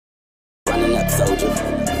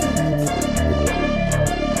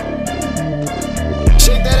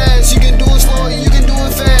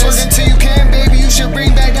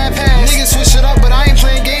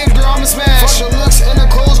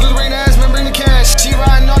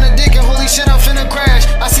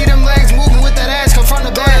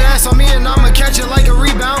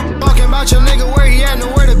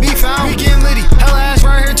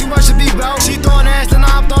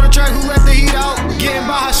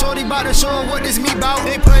about to show her what this me bout.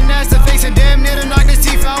 They putting ass to face and damn near to knock this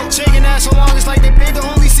teeth out. Shaking ass so long it's like they paid the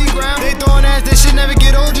only sea ground. They throwing ass, this shit never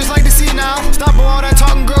get old, just like the sea now. Stop all that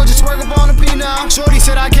talking, girl, just work up on the P now. Shorty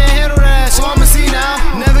said I can't handle that, so I'ma see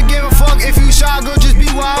now. Never give a fuck if you shy, girl, just be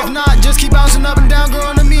wild. If not, just keep bouncing up and down, girl,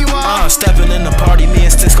 on the meanwhile. Stepping in the party, me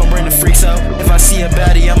and Styx gon' bring the freaks out. If I see a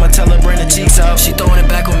baddie, I'ma tell her bring the cheeks out. She throwing it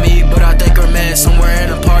back on me, but I think her man somewhere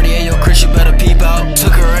in the party. Hey yo, Chris, you better peep out.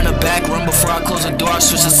 Took her in the back room before I closed the door, I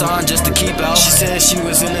switched the sign just to keep out. She said she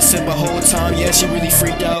was innocent the whole time, yeah, she really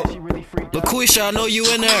freaked out. LaQuisha, I know you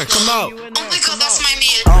in there, come out. Oh my god, that's my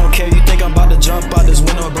man. I don't care, you think I'm about to jump out this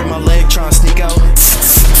window and break my leg trying to sneak out?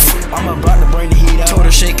 I'm about to bring the heat out. Told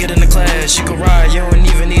her shake it in the class, she can ride, you don't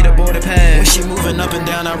even need a boarding pass. When she moving up and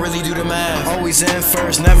down, I really do the math. Always in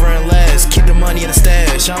first, never in last. Keep the money in the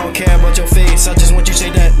stash, I don't care about your face, I just want you to say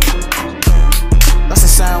that. That's the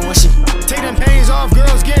sound when she take them pains off,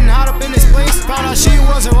 girls getting hot up in this place. Found out she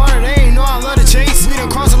was a runner, they ain't know I love to chase. We done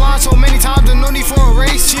crossed the line so many times, there's no need for a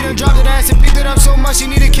race. She done dropped that ass and picked it up so much she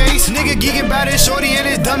need a case. Nigga geeking about it, shorty and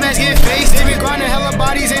his dumb ass get faced. They been grinding hella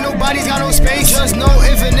bodies, ain't nobody's got no space. Just know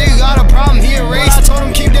if a nigga got a problem, he erased. I told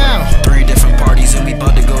him keep down. 3 different parties and we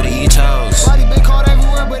bout to go to each house. Body been caught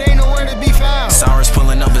everywhere, but ain't nowhere to be found. Sirens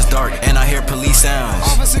pulling up, it's dark, and I hear police sounds.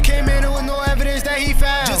 Officer came in, there was no evidence that he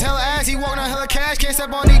found. Just hella ass, he walked on hella cash, can't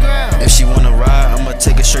step on the ground. If she wanna ride, I'ma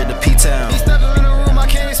take her straight to P-Town. He stepped in the room, I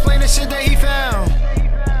can't explain the shit that he found.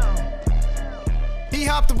 He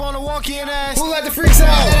hopped up on the walkie and asked, who let the freaks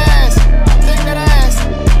out?